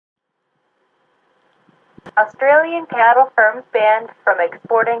Australian cattle firms banned from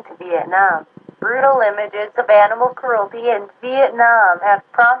exporting to Vietnam. Brutal images of animal cruelty in Vietnam have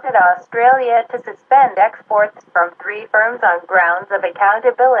prompted Australia to suspend exports from 3 firms on grounds of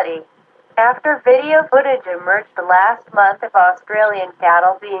accountability. After video footage emerged last month of Australian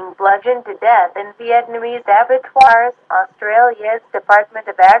cattle being bludgeoned to death in Vietnamese abattoirs, Australia's Department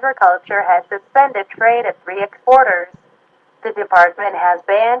of Agriculture has suspended trade of 3 exporters. The department has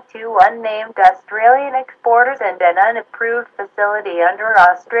banned 2 unnamed Australian exporters and an unapproved facility under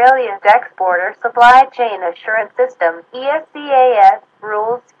Australia's Exporter Supply Chain Assurance System (ESCAS)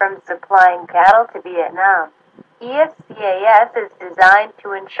 rules from supplying cattle to Vietnam. ESCAS is designed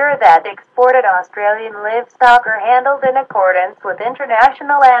to ensure that exported Australian livestock are handled in accordance with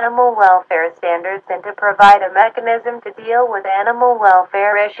international animal welfare standards and to provide a mechanism to deal with animal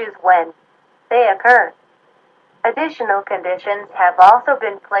welfare issues when they occur. Additional conditions have also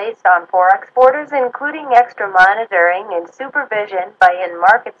been placed on 4 exporters, including extra monitoring and supervision by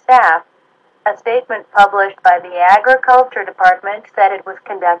in-market staff. A statement published by the Agriculture Department said it was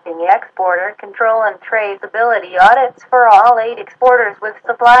conducting exporter control and traceability audits for all 8 exporters with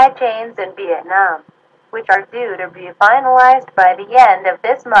supply chains in Vietnam, which are due to be finalized by the end of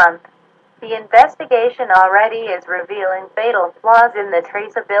this month. The investigation already is revealing fatal flaws in the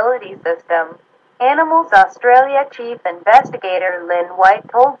traceability system. Animals Australia Chief Investigator Lynn White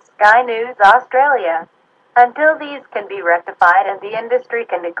told Sky News Australia, "Until these can be rectified and the industry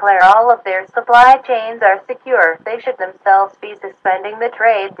can declare all of their supply chains are secure, they should themselves be suspending the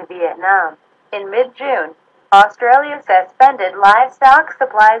trade to Vietnam." In mid-June, Australia suspended livestock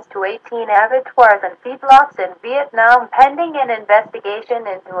supplies to 18 abattoirs and feedlots in Vietnam pending an investigation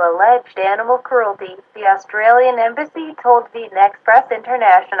into alleged animal cruelty, the Australian Embassy told Vietnamese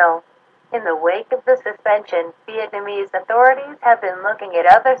International. In the wake of the suspension, Vietnamese authorities have been looking at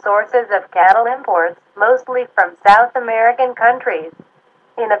other sources of cattle imports, mostly from South American countries,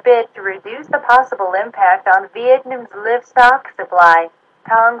 in a bid to reduce the possible impact on Vietnam's livestock supply.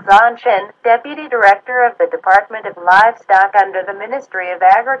 Tong Xuan Shin, Deputy Director of the Department of Livestock under the Ministry of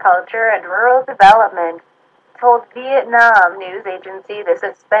Agriculture and Rural Development, told Vietnam news agency the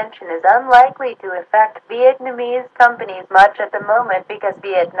suspension is unlikely to affect Vietnamese companies much at the moment because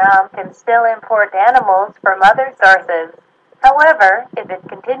Vietnam can still import animals from other sources. However, if it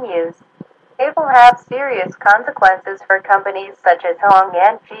continues, it will have serious consequences for companies such as Hong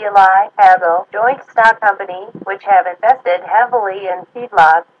and Chi Agro Joint Stock Company, which have invested heavily in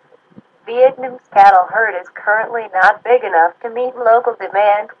feedlots. Vietnam's cattle herd is currently not big enough to meet local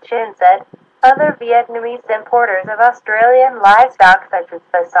demand, Chin said. Other Vietnamese importers of Australian livestock such as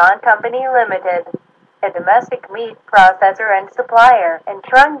Fason Company Limited, a domestic meat processor and supplier, and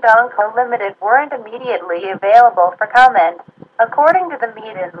Trung Dong Co Limited weren't immediately available for comment. According to the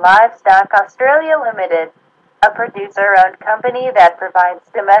Meat and Livestock Australia Limited, a producer-owned company that provides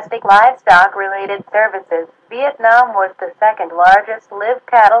domestic livestock-related services, Vietnam was the 2nd largest live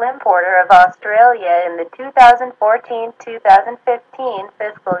cattle importer of Australia in the 2014-2015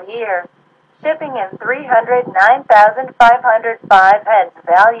 fiscal year, shipping in 309,505 heads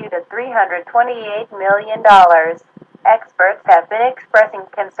valued at $328 million. Experts have been expressing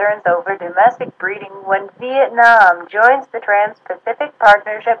concerns over domestic breeding when Vietnam joins the Trans-Pacific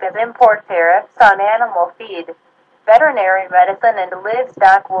Partnership as import tariffs on animal feed, veterinary medicine, and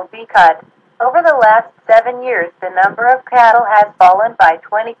livestock will be cut. Over the last 7 years, the number of cattle has fallen by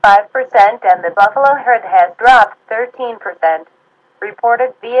 25% and the buffalo herd has dropped 13%.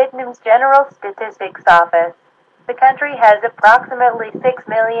 Reported Vietnam's General Statistics Office. The country has approximately 6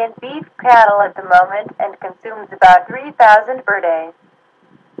 million beef cattle at the moment and consumes about 3,000 per day.